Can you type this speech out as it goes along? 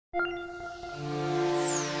If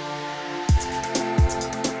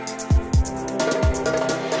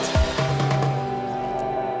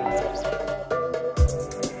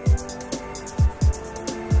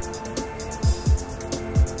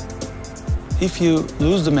you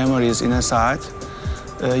lose the memories in a site,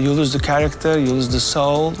 you lose the character, you lose the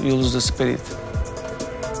soul, you lose the spirit.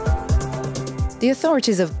 The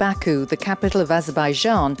authorities of Baku, the capital of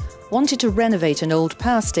Azerbaijan, wanted to renovate an old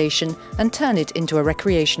power station and turn it into a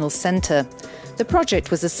recreational centre. The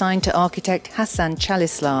project was assigned to architect Hasan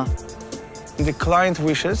Chalislar. The client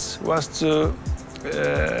wishes was to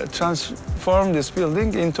transform this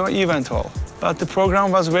building into an event hall. But the program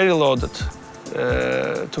was very loaded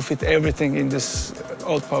to fit everything in this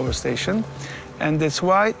old power station. And that's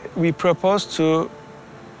why we proposed to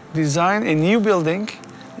design a new building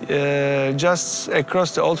just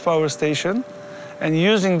across the old power station and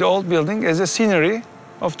using the old building as a scenery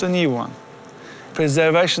of the new one.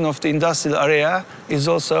 Preservation of the industrial area is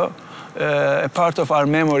also a part of our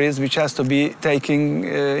memories which has to be taken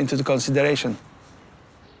into the consideration.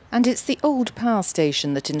 And it's the old power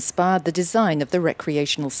station that inspired the design of the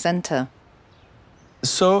recreational centre.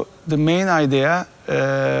 So the main idea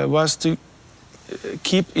was to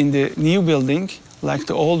keep in the new building, like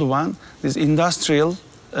the old one, this industrial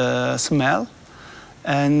smell,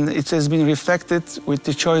 and it has been reflected with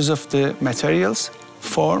the choice of the materials,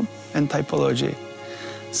 form and typology.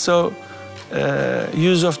 So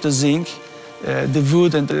use of the zinc, the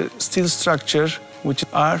wood and the steel structure, which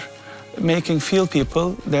are making feel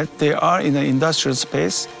people that they are in an industrial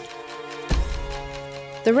space.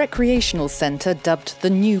 The recreational centre, dubbed the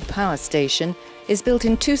New Power Station, is built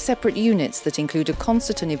in two separate units that include a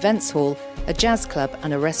concert and events hall, a jazz club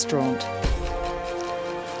and a restaurant.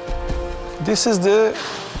 This is the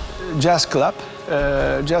jazz club.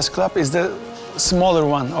 Jazz club is the smaller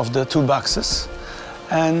one of the two boxes.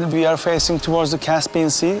 And we are facing towards the Caspian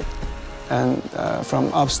Sea. And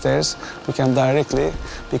from upstairs, we can directly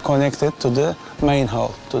be connected to the main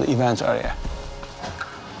hall, to the event area.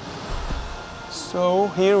 So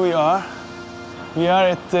here we are. We are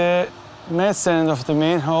at the mess end of the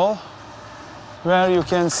main hall, where you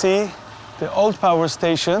can see the old power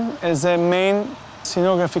station as a main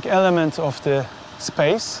scenographic element of the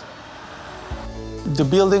space. The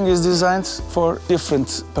building is designed for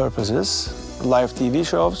different purposes: live TV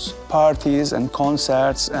shows, parties and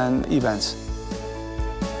concerts and events.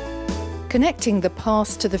 Connecting the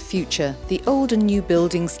past to the future, the old and new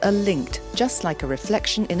buildings are linked, just like a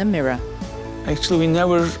reflection in a mirror. Actually, we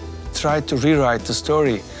never tried to rewrite the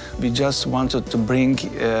story. We just wanted to bring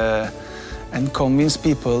and convince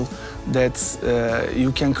people that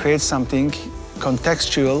you can create something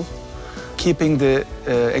contextual, keeping the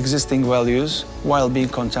existing values while being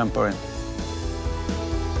contemporary.